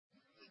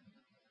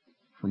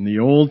from the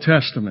Old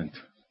Testament.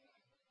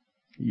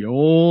 The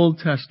Old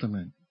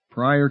Testament,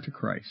 prior to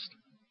Christ.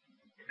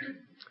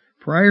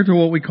 Prior to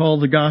what we call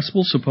the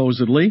gospel,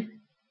 supposedly.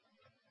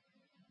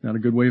 Not a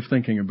good way of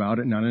thinking about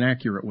it, not an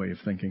accurate way of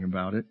thinking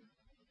about it.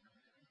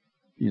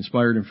 The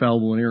inspired,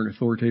 infallible, inerrant,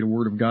 authoritative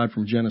Word of God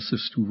from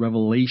Genesis to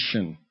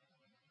Revelation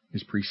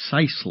is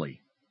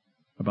precisely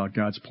about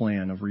God's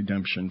plan of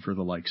redemption for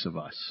the likes of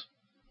us.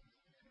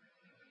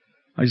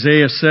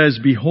 Isaiah says,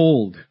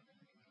 "Behold,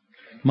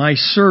 my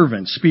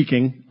servant,"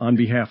 speaking on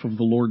behalf of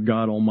the Lord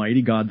God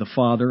Almighty, God the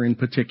Father in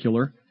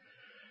particular,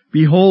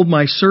 "Behold,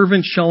 my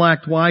servant shall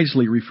act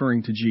wisely,"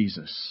 referring to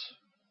Jesus.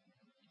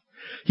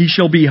 "He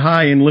shall be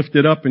high and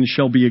lifted up and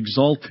shall be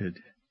exalted.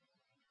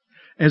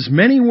 As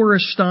many were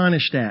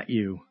astonished at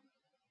you,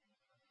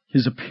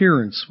 his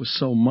appearance was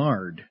so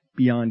marred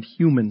beyond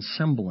human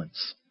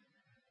semblance,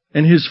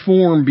 and his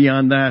form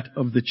beyond that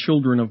of the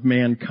children of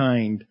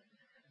mankind.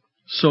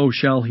 So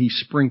shall he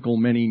sprinkle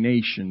many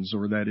nations,"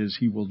 or that is,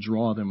 he will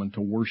draw them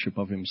unto worship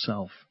of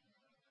himself.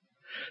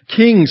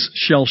 "Kings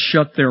shall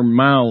shut their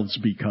mouths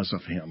because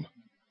of him."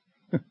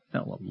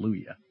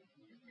 Hallelujah.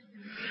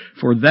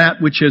 "For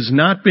that which has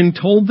not been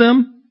told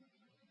them,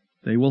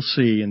 they will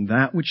see, and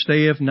that which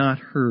they have not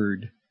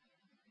heard,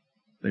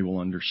 they will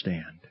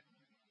understand."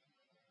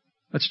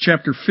 That's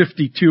chapter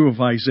 52 of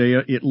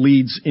Isaiah. It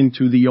leads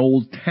into the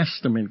Old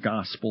Testament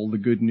gospel, the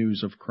good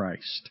news of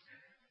Christ.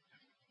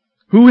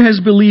 "Who has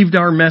believed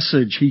our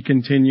message," he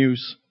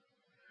continues,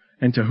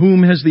 "and to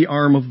whom has the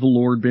arm of the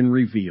Lord been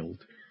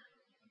revealed?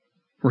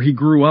 For he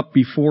grew up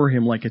before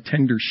him like a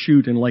tender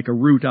shoot and like a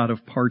root out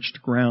of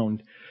parched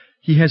ground.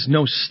 He has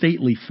no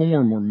stately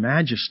form or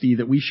majesty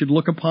that we should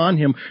look upon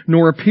him,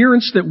 nor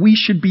appearance that we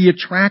should be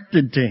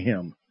attracted to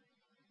him."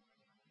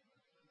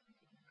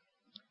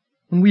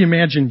 When we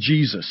imagine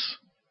Jesus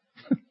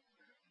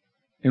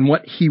and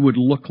what he would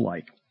look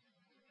like,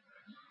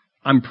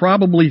 I'm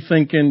probably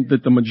thinking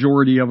that the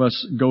majority of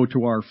us go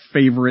to our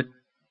favorite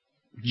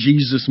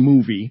Jesus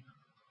movie,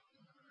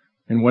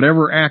 and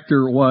whatever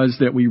actor it was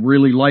that we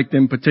really liked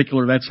in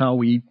particular, that's how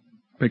we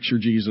picture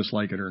Jesus,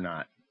 like it or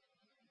not.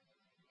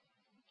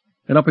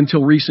 And up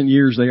until recent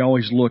years, they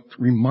always looked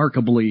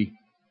remarkably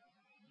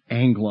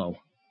Anglo,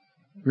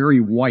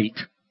 very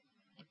white,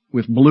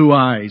 with blue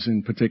eyes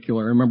in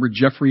particular. I remember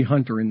Jeffrey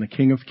Hunter in The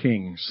King of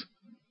Kings.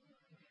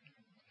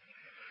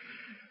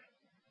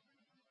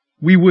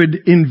 We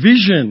would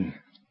envision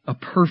a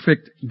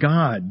perfect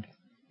God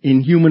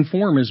in human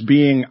form as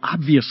being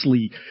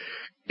obviously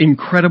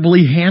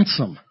incredibly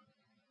handsome.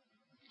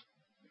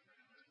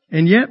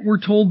 And yet we're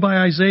told by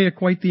Isaiah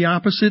quite the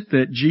opposite,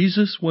 that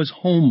Jesus was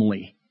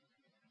homely.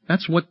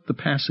 That's what the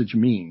passage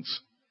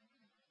means.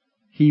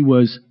 He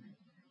was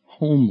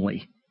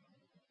homely.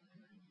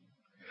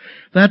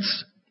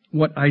 That's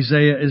what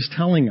Isaiah is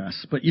telling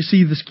us. But you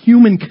see, this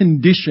human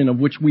condition of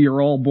which we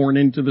are all born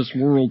into this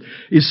world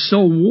is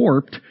so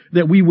warped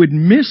that we would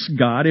miss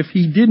God if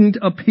He didn't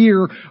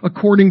appear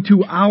according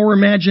to our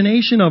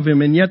imagination of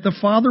Him. And yet the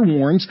Father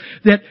warns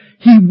that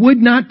He would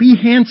not be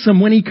handsome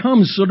when He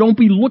comes. So don't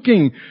be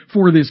looking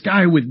for this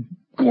guy with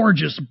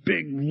gorgeous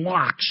big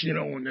locks,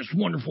 and this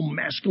wonderful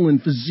masculine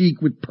physique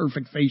with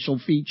perfect facial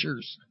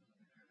features.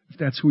 If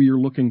that's who you're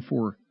looking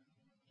for,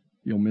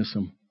 you'll miss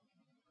Him.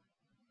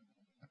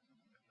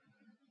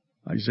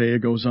 Isaiah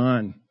goes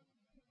on.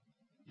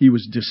 He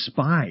was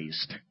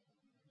despised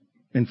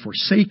and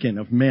forsaken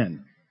of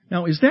men.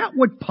 Now, is that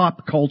what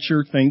pop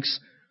culture thinks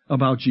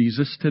about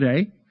Jesus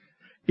today?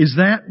 Is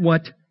that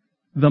what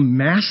the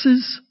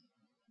masses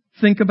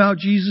think about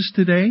Jesus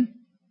today?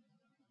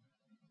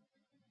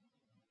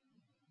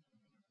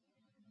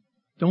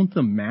 Don't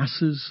the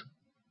masses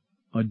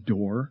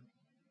adore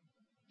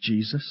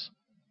Jesus?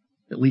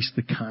 At least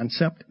the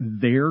concept,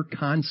 their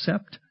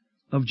concept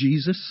of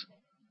Jesus?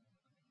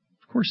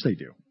 Of course they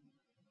do.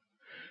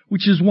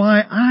 Which is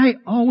why I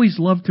always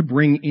love to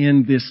bring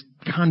in this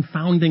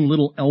confounding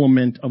little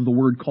element of the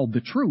word called the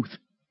truth.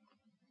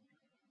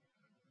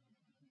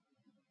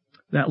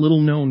 That little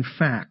known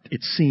fact,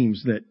 it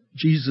seems, that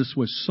Jesus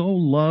was so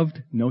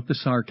loved, note the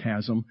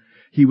sarcasm,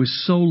 He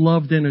was so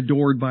loved and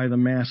adored by the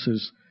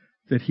masses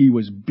that He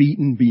was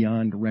beaten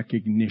beyond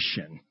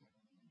recognition.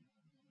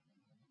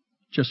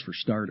 Just for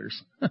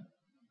starters.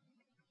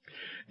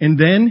 And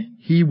then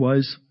He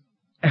was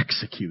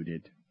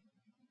executed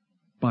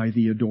by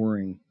the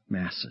adoring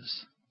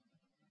masses.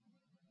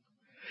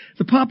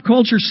 The pop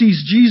culture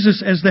sees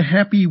Jesus as the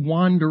happy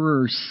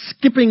wanderer,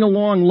 skipping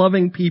along,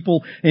 loving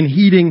people and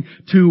heeding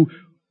to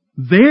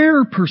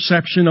their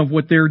perception of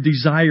what their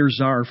desires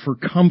are for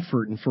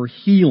comfort and for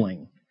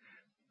healing.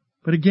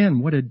 But again,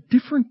 what a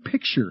different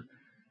picture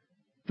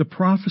the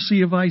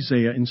prophecy of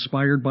Isaiah,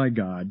 inspired by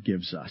God,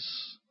 gives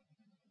us.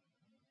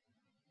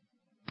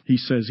 He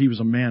says He was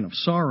a man of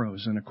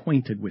sorrows and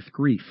acquainted with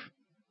grief.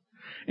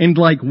 And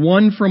like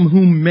one from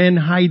whom men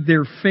hide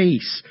their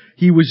face,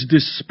 He was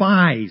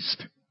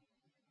despised,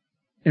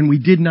 and we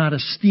did not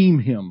esteem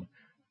Him.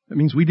 That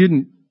means we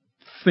didn't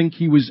think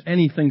He was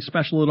anything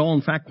special at all.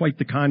 In fact, quite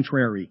the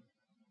contrary.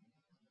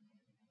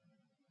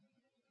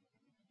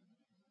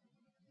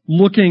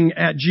 looking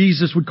at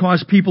Jesus would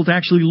cause people to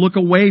actually look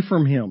away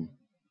from Him.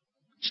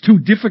 It's too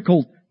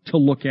difficult to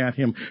look at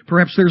Him.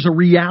 Perhaps there's a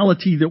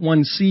reality that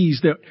one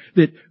sees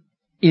that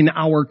in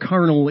our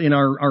carnal, in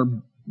our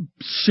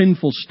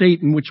sinful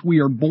state in which we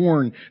are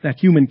born, that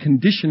human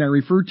condition I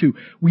refer to,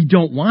 we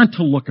don't want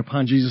to look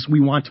upon Jesus.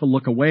 We want to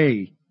look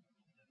away.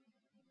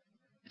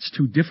 It's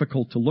too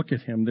difficult to look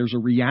at Him. There's a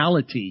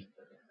reality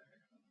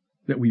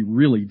that we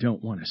really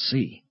don't want to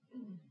see.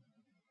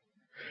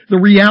 The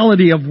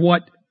reality of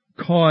what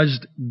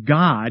caused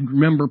God,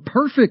 remember,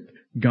 perfect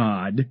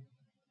God,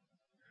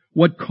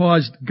 what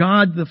caused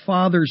God the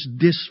Father's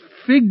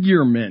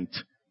disfigurement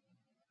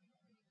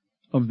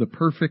of the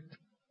perfect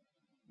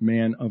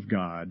man of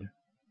God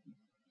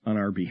on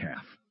our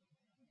behalf.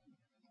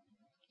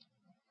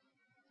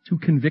 Too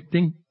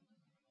convicting?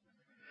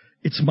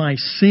 It's my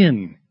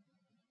sin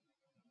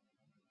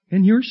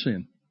and your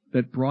sin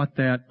that brought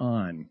that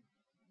on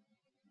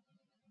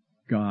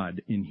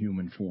God in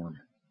human form.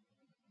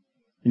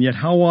 And yet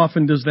how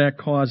often does that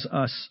cause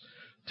us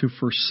to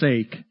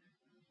forsake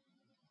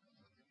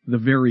the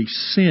very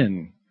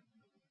sin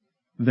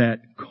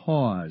that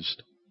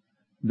caused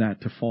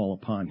that to fall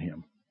upon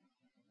Him?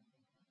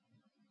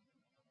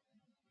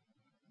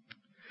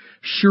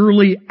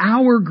 Surely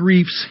our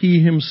griefs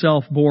He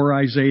Himself bore,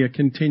 Isaiah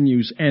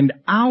continues, and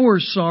our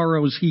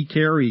sorrows He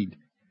carried.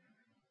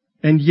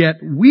 And yet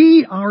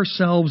we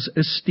ourselves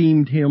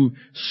esteemed Him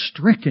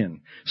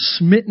stricken,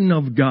 smitten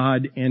of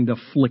God, and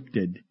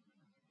afflicted.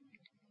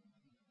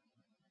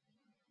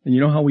 And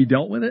you know how we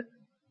dealt with it?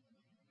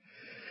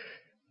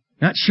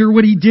 Not sure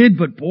what He did,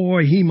 but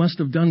boy, He must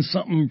have done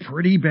something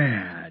pretty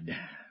bad.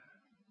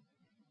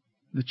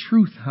 The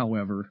truth,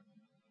 however,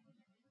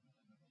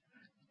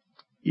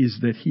 is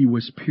that He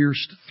was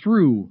pierced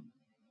through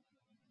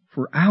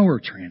for our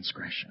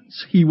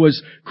transgressions. He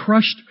was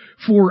crushed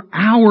for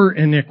our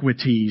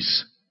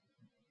iniquities.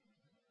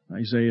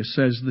 Isaiah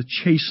says the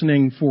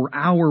chastening for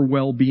our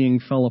well-being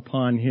fell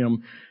upon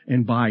Him,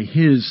 and by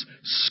His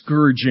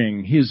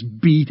scourging, His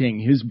beating,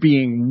 His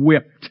being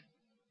whipped,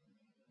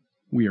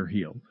 we are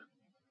healed.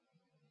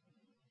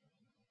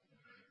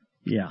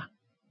 Yeah.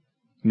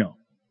 No.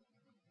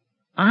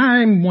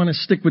 I want to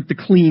stick with the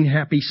clean,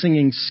 happy,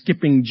 singing,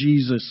 skipping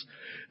Jesus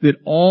that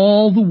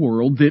all the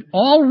world, that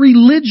all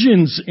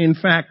religions, in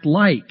fact,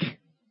 like.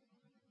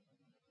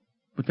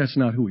 But that's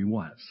not who He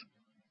was.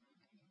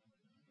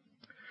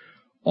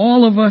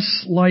 All of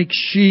us, like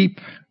sheep,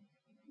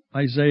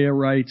 Isaiah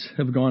writes,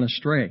 have gone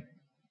astray.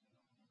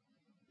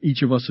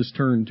 Each of us has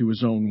turned to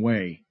his own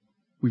way.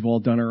 We've all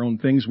done our own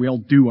things. We all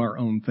do our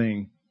own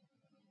thing.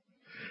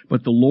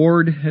 But the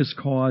Lord has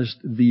caused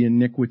the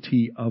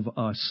iniquity of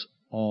us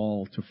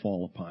all to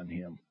fall upon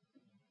Him.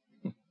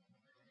 The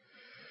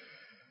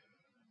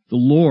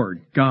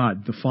Lord,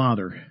 God, the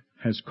Father,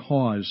 has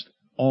caused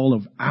all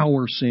of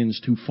our sins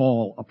to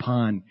fall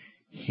upon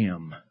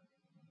Him.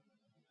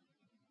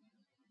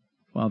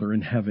 Father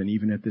in heaven,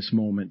 even at this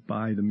moment,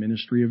 by the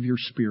ministry of your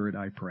Spirit,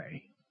 I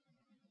pray,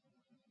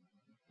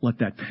 let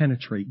that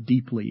penetrate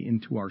deeply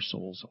into our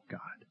souls, oh God.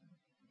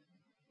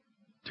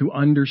 To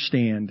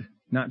understand,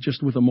 not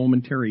just with a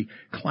momentary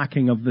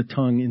clacking of the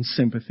tongue in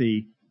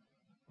sympathy,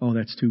 oh,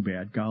 that's too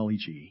bad, golly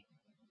gee,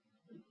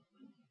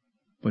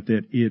 but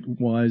that it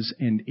was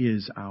and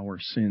is our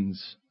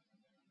sins,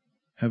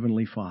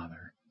 Heavenly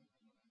Father,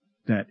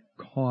 that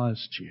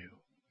caused you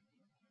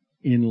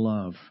in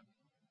love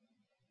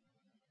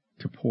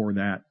to pour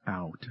that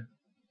out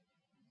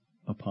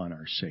upon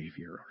our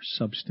Savior, our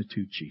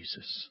substitute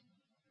Jesus.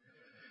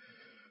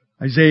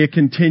 Isaiah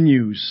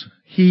continues,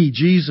 He,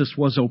 Jesus,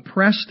 was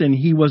oppressed and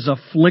He was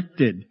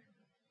afflicted,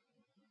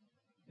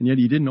 and yet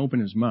He didn't open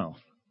His mouth.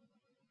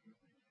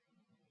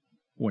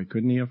 Boy,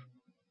 couldn't He have?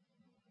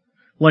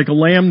 Like a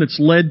lamb that's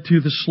led to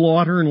the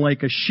slaughter and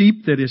like a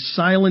sheep that is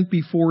silent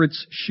before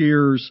its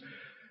shears,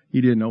 He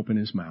didn't open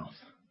His mouth.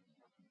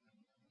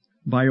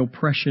 By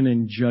oppression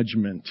and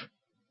judgment,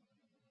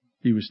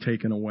 He was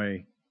taken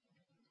away.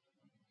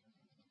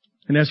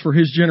 And as for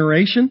His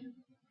generation,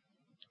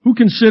 who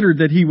considered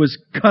that He was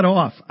cut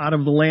off out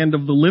of the land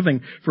of the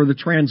living for the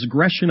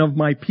transgression of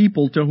my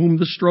people to whom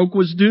the stroke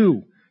was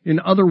due? In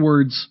other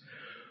words,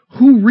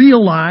 who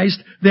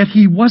realized that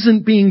He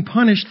wasn't being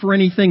punished for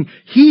anything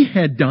He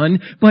had done,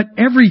 but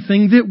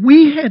everything that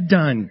we had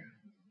done?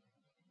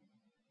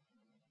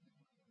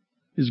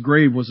 His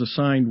grave was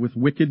assigned with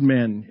wicked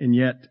men, and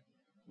yet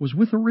was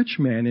with a rich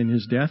man in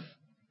His death,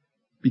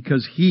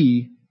 because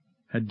He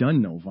had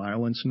done no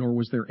violence, nor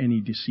was there any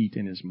deceit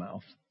in His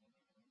mouth.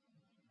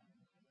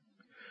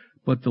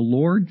 But the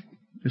Lord,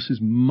 this is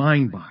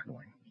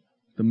mind-boggling,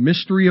 the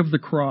mystery of the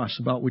cross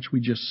about which we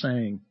just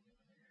sang.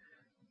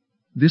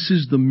 This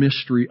is the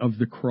mystery of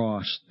the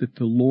cross, that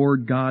the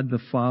Lord God the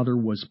Father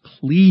was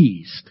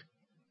pleased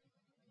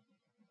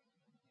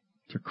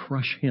to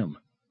crush Him,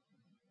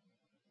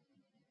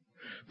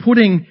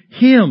 putting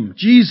Him,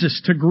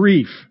 Jesus, to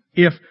grief.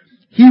 If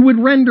He would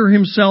render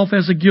Himself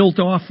as a guilt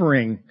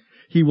offering,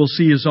 He will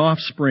see His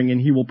offspring,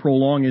 and He will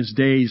prolong His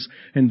days,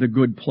 and the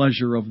good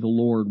pleasure of the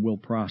Lord will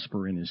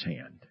prosper in His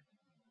hand.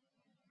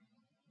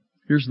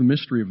 Here's the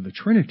mystery of the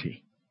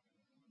Trinity.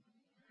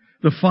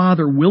 The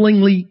Father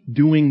willingly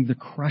doing the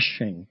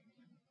crushing.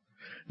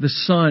 The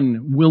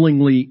Son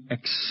willingly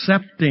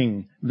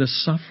accepting the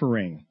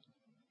suffering.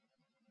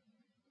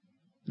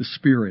 The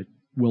Spirit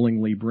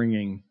willingly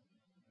bringing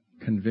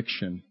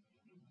conviction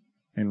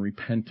and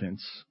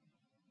repentance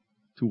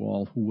to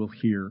all who will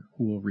hear,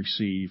 who will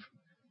receive,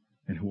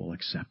 and who will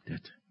accept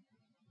it.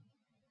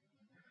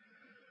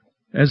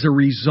 As a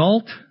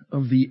result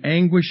of the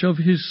anguish of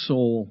his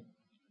soul,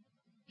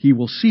 he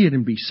will see it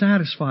and be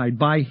satisfied.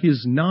 By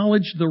his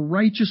knowledge, the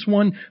righteous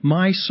one,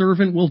 my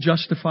servant, will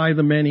justify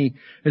the many,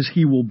 as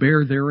he will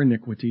bear their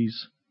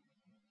iniquities.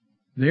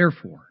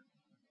 Therefore,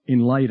 in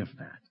light of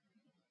that,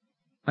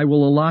 I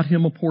will allot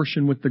him a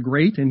portion with the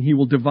great, and he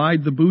will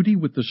divide the booty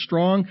with the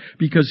strong,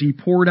 because he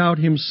poured out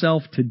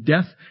himself to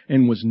death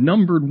and was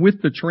numbered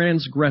with the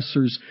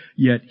transgressors,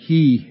 yet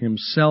he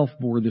himself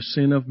bore the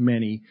sin of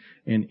many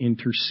and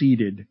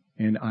interceded.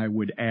 And I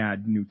would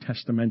add, New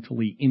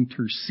Testamentally,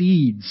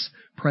 intercedes,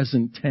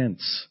 present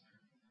tense,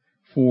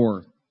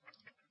 for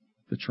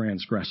the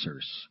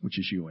transgressors, which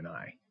is you and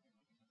I.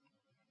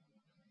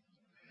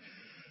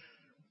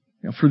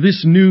 Now, for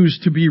this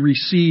news to be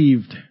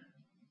received,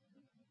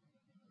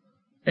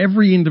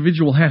 every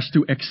individual has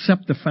to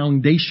accept the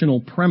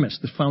foundational premise,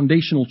 the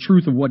foundational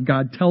truth of what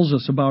God tells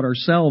us about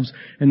ourselves,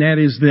 and that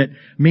is that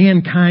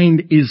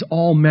mankind is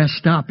all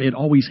messed up. It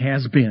always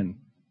has been.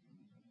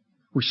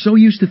 We're so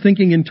used to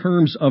thinking in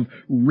terms of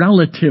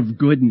relative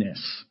goodness.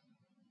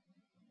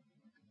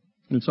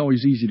 And it's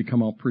always easy to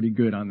come out pretty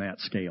good on that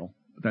scale,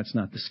 but that's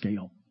not the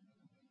scale.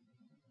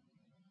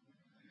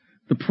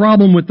 The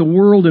problem with the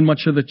world and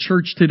much of the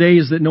church today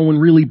is that no one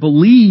really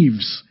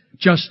believes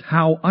just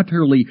how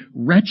utterly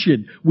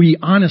wretched we,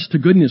 honest to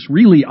goodness,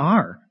 really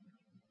are.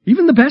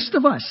 Even the best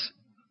of us.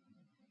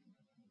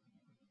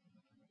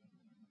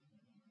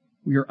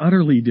 We are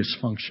utterly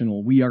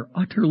dysfunctional. We are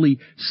utterly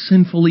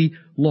sinfully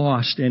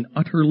lost and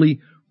utterly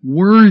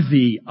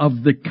worthy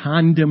of the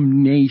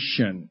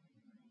condemnation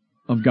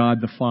of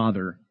God the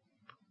Father.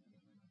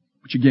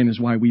 Which again is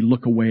why we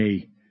look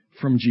away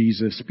from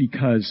Jesus,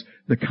 because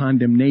the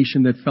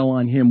condemnation that fell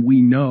on Him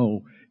we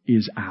know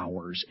is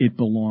ours. It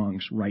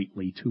belongs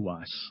rightly to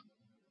us.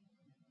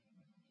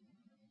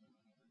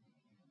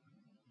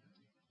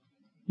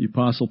 The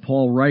Apostle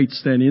Paul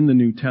writes that in the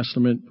New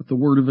Testament, but the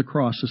word of the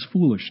cross is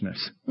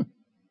foolishness.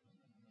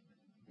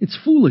 It's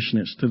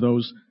foolishness to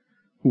those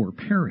who are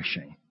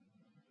perishing.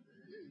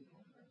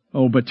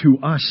 Oh, but to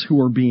us who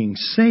are being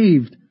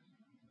saved,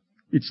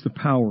 it's the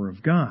power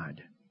of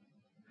God.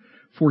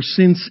 For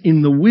since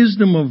in the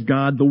wisdom of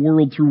God, the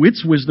world through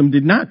its wisdom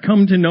did not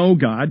come to know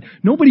God,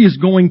 nobody is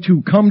going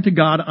to come to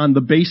God on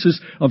the basis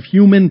of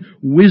human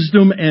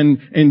wisdom and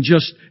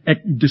just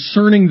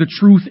discerning the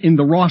truth in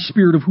the raw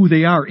spirit of who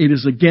they are. It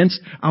is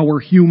against our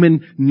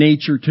human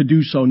nature to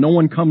do so. No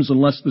one comes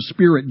unless the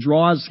Spirit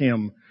draws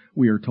him,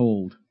 we are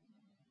told.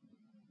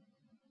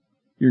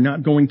 You're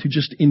not going to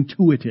just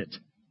intuit it.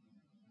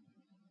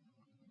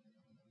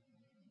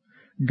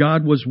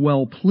 God was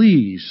well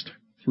pleased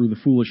through the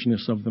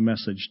foolishness of the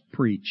message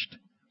preached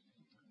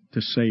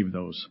to save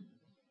those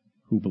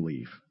who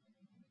believe.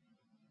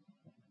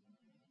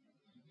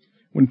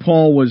 When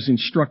Paul was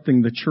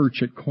instructing the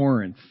church at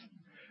Corinth,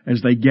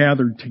 as they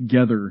gathered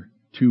together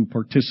to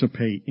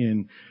participate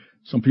in,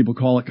 some people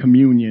call it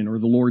communion, or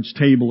the Lord's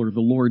table, or the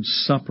Lord's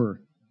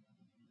supper,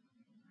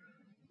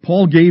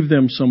 Paul gave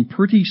them some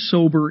pretty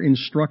sober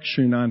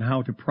instruction on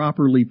how to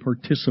properly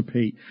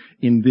participate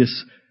in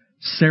this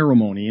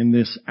ceremony, in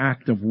this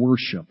act of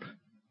worship.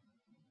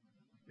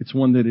 It's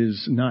one that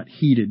is not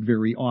heeded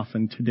very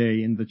often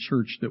today in the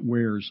church that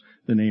wears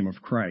the name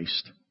of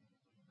Christ.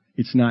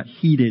 It's not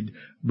heeded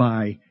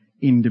by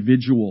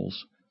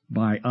individuals,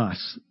 by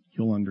us.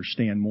 You'll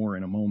understand more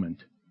in a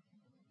moment.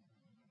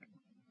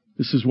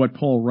 This is what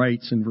Paul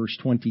writes in verse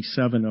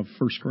 27 of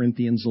 1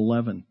 Corinthians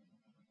 11.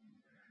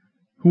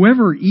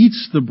 Whoever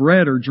eats the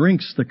bread or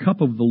drinks the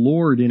cup of the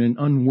Lord in an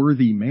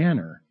unworthy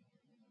manner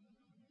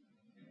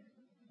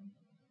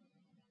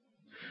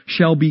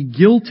shall be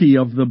guilty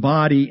of the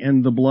body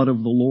and the blood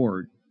of the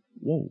Lord.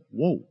 Whoa,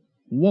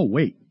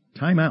 wait,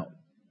 time out.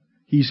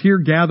 He's here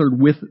gathered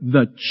with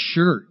the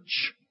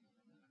church.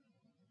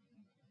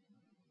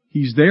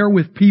 He's there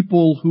with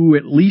people who,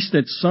 at least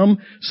at some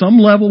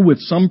level, with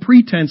some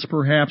pretense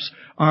perhaps,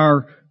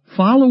 are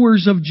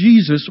followers of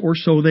Jesus, or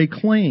so they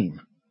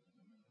claim.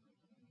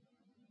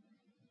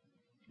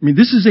 I mean,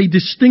 this is a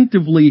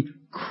distinctively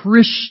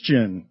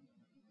Christian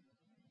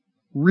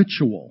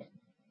ritual.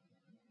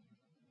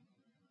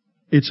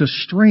 It's a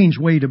strange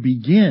way to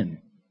begin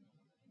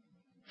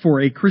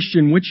for a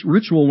Christian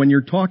ritual when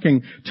you're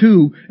talking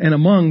to and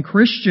among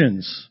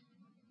Christians.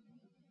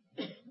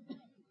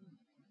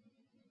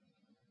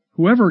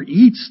 Whoever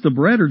eats the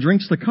bread or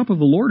drinks the cup of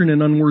the Lord in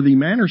an unworthy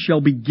manner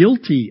shall be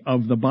guilty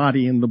of the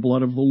body and the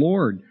blood of the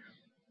Lord.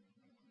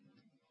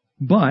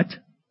 But,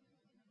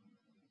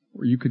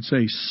 or you could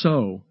say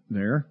so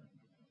there,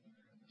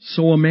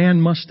 so a man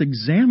must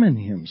examine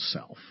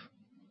himself.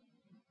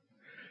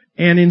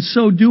 And in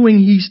so doing,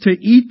 he's to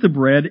eat the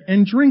bread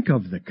and drink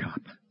of the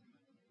cup.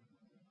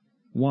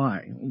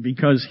 Why?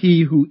 Because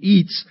he who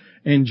eats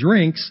and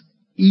drinks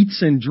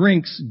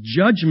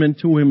judgment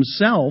to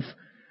himself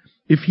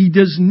if he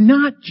does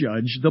not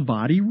judge the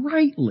body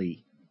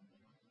rightly.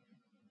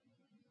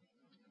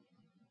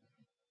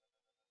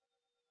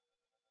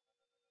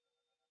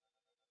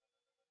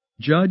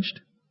 Judged,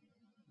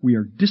 we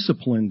are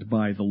disciplined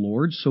by the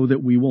Lord so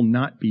that we will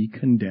not be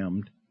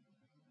condemned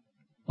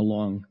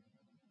along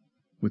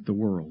with the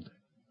world.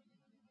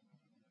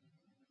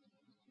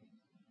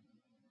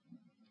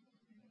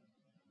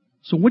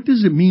 So what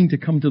does it mean to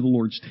come to the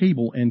Lord's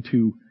table and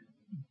to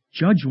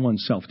judge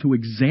oneself, to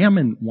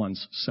examine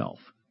oneself?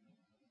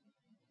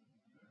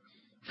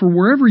 For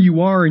wherever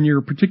you are in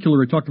your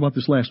particular, I talked about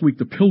this last week,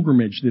 the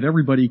pilgrimage that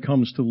everybody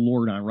comes to the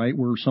Lord on, right?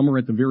 Where some are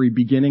at the very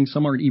beginning,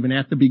 some aren't even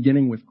at the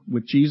beginning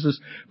with Jesus,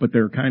 but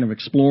they're kind of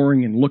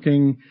exploring and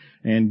looking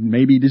and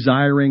maybe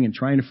desiring and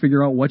trying to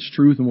figure out what's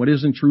truth and what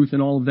isn't truth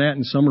and all of that.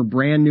 And some are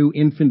brand new,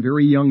 infant,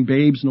 very young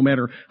babes. No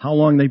matter how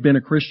long they've been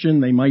a Christian,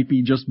 they might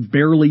be just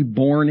barely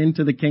born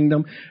into the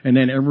kingdom. And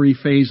then every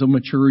phase of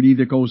maturity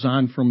that goes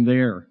on from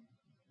there.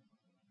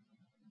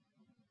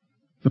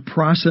 The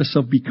process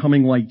of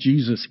becoming like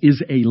Jesus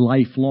is a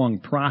lifelong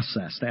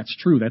process. That's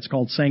true. That's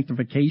called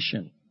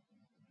sanctification.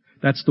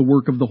 That's the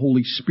work of the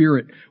Holy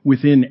Spirit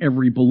within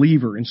every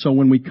believer. And so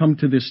when we come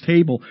to this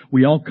table,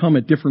 we all come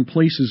at different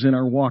places in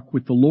our walk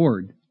with the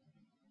Lord.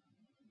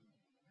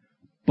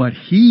 But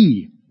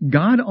He,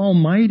 God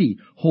Almighty,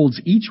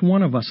 holds each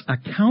one of us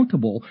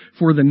accountable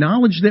for the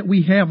knowledge that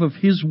we have of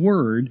His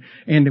Word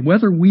and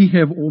whether we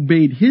have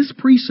obeyed His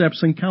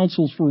precepts and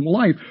counsels for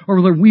life or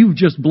whether we've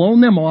just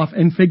blown them off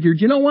and figured,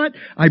 you know what?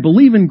 I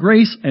believe in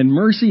grace and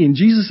mercy and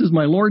Jesus is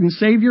my Lord and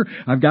Savior.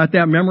 I've got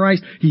that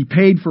memorized. He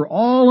paid for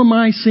all of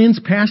my sins,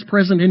 past,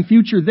 present, and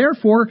future.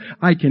 Therefore,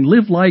 I can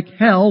live like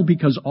hell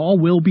because all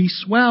will be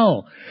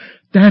swell.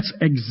 That's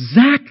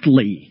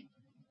exactly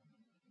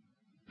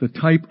the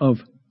type of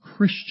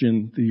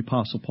Christian the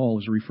Apostle Paul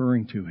is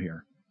referring to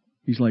here.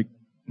 He's like,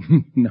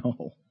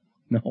 no.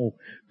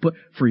 But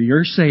for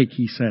your sake,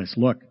 he says,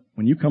 look,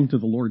 when you come to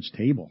the Lord's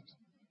table,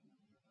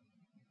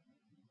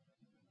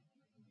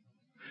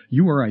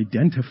 you are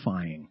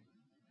identifying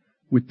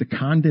with the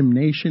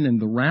condemnation and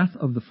the wrath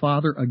of the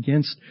Father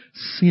against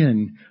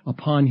sin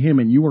upon Him,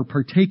 and you are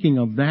partaking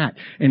of that.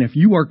 And if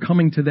you are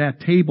coming to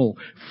that table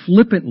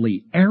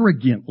flippantly,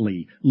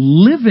 arrogantly,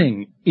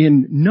 living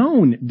in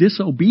known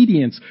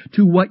disobedience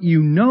to what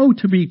you know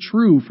to be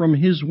true from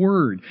His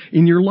Word,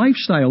 in your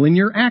lifestyle, in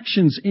your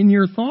actions, in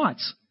your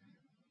thoughts,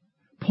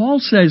 Paul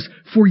says,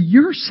 for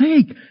your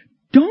sake,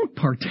 don't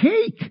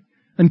partake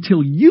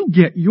until you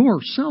get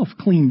yourself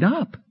cleaned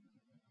up.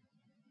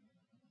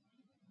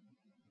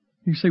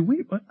 You say,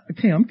 wait,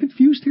 okay, I'm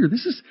confused here.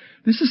 This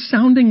is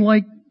sounding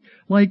like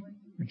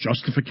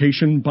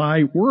justification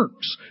by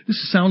works. This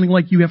is sounding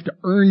like you have to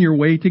earn your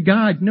way to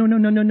God. No.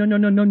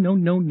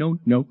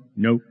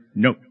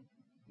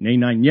 Ne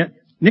nine yet,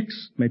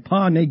 nix, me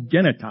pa, ne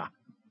geneta.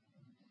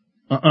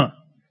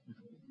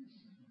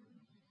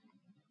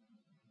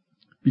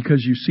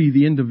 Because you see,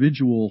 the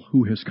individual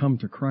who has come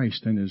to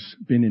Christ and has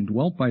been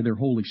indwelt by their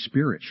Holy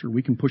Spirit, sure,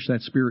 we can push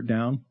that Spirit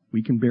down.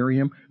 We can bury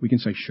him. We can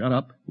say, shut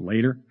up,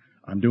 later.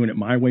 I'm doing it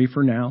my way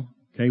for now.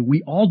 Okay,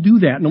 we all do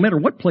that, no matter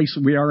what place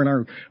we are in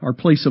our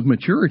place of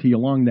maturity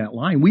along that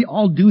line. We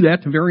all do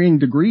that to varying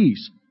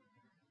degrees.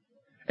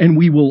 And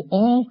we will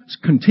all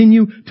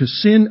continue to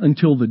sin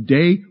until the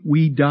day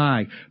we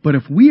die. But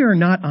if we are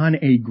not on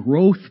a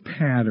growth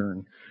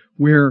pattern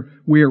where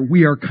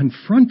we are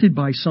confronted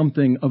by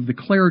something of the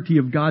clarity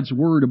of God's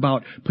Word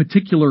about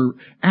particular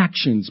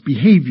actions,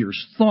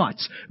 behaviors,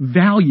 thoughts,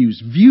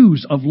 values,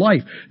 views of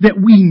life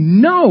that we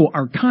know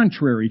are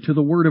contrary to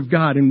the Word of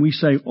God, and we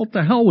say, well,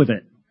 to hell with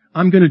it.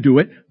 I'm going to do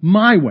it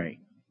my way,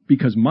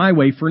 because my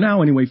way, for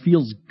now anyway,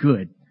 feels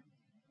good.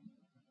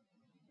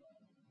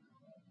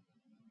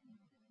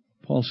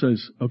 Paul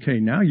says,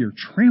 okay, now you're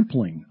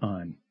trampling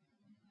on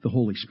the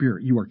Holy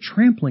Spirit. You are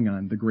trampling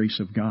on the grace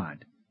of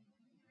God.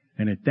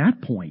 And at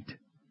that point,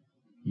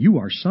 you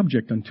are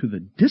subject unto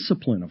the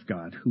discipline of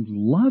God, who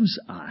loves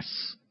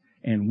us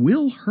and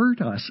will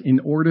hurt us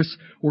in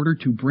order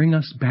to bring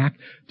us back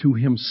to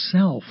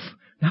Himself.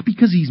 Not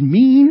because He's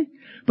mean,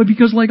 but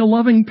because, like a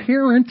loving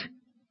parent,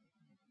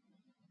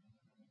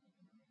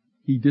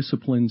 He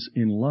disciplines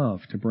in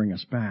love to bring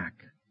us back,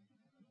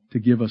 to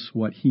give us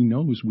what He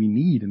knows we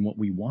need and what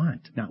we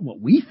want, not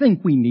what we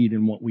think we need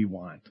and what we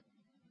want.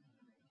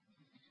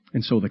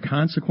 And so the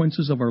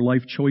consequences of our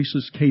life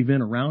choices cave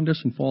in around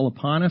us and fall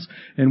upon us,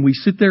 and we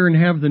sit there and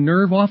have the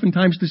nerve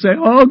oftentimes to say,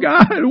 oh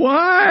God,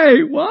 why?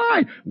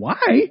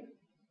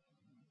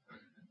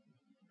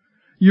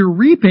 You're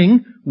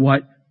reaping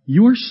what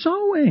you're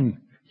sowing.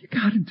 You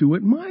gotta do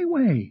it my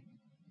way.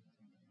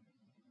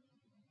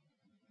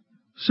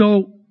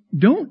 So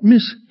don't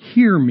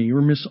mishear me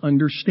or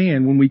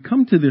misunderstand when we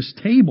come to this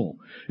table.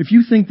 If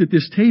you think that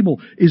this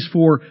table is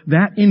for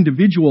that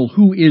individual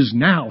who is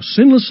now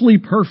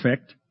sinlessly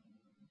perfect,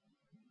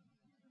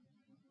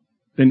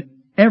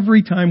 then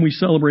every time we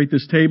celebrate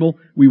this table,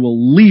 we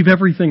will leave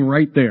everything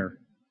right there.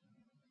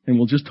 And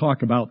we'll just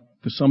talk about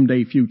the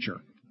someday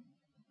future.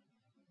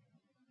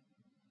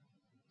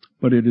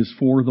 But it is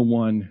for the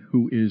one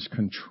who is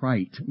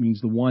contrite. It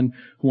means the one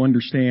who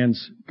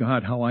understands,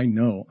 God, how I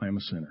know I am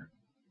a sinner.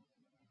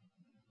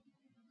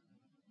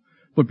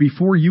 But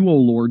before you, O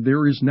Lord,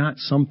 there is not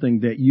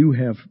something that you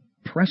have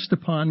pressed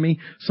upon me,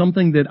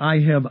 something that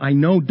I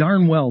know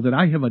darn well that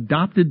I have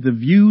adopted the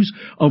views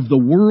of the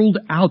world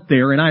out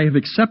there, and I have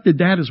accepted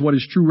that as what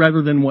is true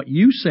rather than what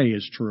you say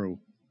is true.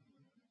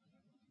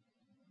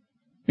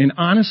 And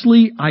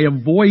honestly, I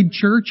avoid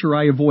church, or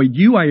I avoid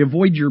you, I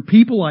avoid your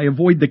people, I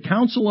avoid the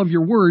counsel of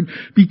your word,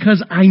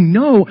 because I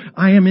know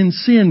I am in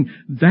sin.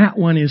 That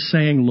one is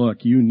saying,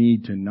 look, you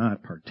need to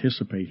not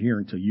participate here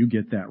until you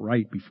get that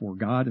right before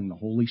God and the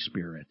Holy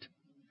Spirit.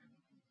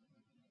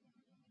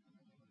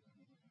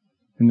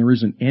 And there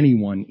isn't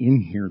anyone in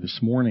here this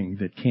morning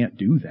that can't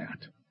do that.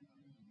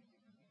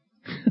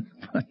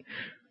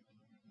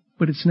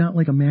 But it's not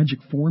like a magic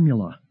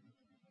formula.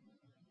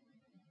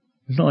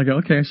 It's not like,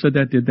 okay, I said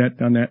that, did that,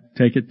 done that,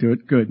 take it, do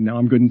it, good. Now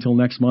I'm good until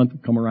next month.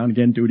 Come around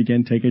again, do it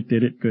again, take it,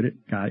 did it, good it,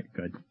 got it,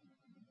 good.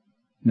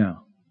 No.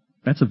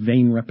 That's a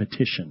vain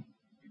repetition.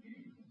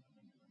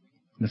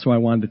 That's why I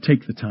wanted to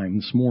take the time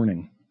this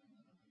morning.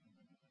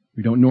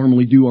 We don't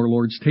normally do our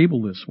Lord's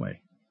table this way.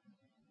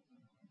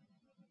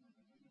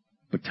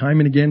 But time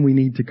and again we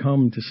need to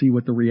come to see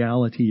what the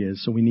reality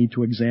is, so we need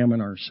to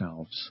examine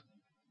ourselves.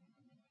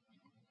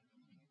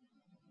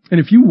 And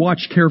if you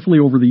watch carefully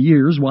over the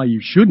years, while you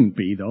shouldn't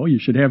be, though, you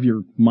should have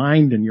your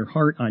mind and your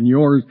heart on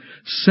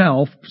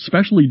yourself,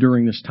 especially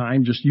during this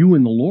time, just you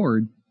and the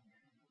Lord,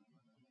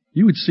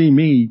 you would see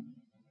me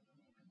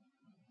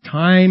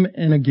time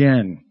and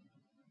again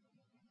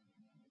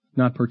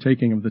not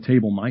partaking of the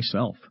table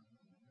myself.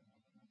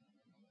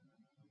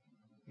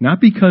 Not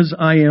because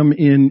I am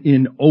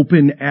in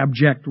open,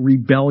 abject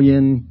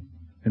rebellion,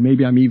 and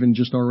maybe I'm even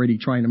just already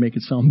trying to make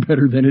it sound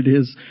better than it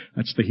is.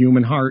 That's the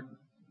human heart.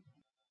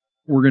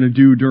 We're going to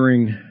do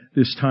during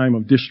this time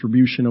of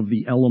distribution of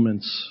the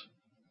elements.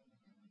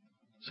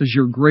 It says,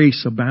 your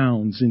grace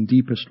abounds in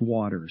deepest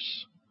waters.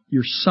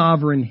 Your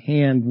sovereign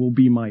hand will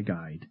be my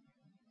guide.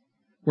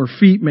 Where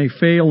feet may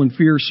fail and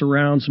fear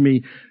surrounds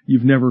me,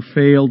 you've never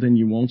failed and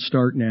you won't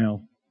start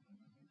now.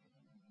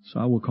 So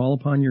I will call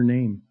upon your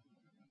name.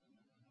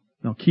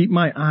 Now keep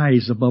my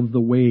eyes above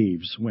the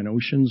waves when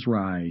oceans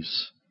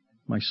rise.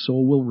 My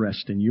soul will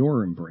rest in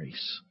your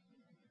embrace.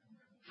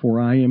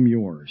 For I am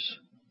yours.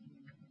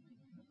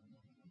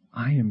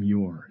 I am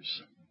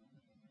yours.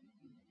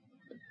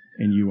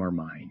 And you are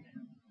mine.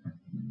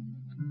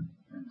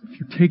 If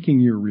you're taking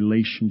your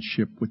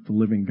relationship with the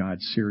living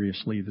God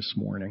seriously this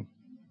morning,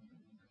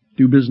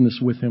 do business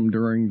with Him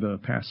during the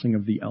passing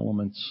of the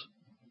elements.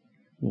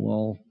 We'll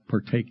all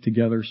partake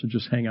together, so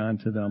just hang on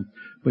to them.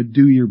 But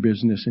do your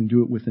business and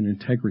do it with an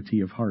integrity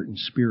of heart and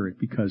spirit,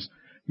 because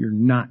you're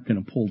not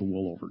going to pull the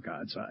wool over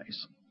God's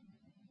eyes.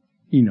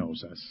 He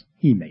knows us.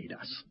 He made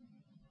us.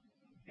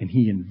 And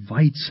He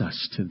invites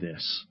us to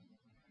this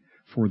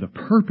for the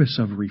purpose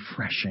of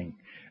refreshing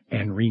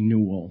and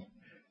renewal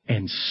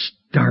and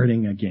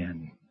starting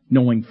again,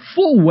 knowing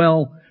full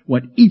well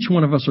what each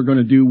one of us are going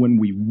to do when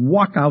we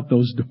walk out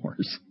those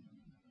doors.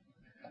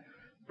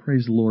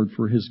 Praise the Lord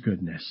for His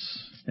goodness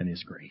and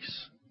His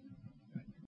grace.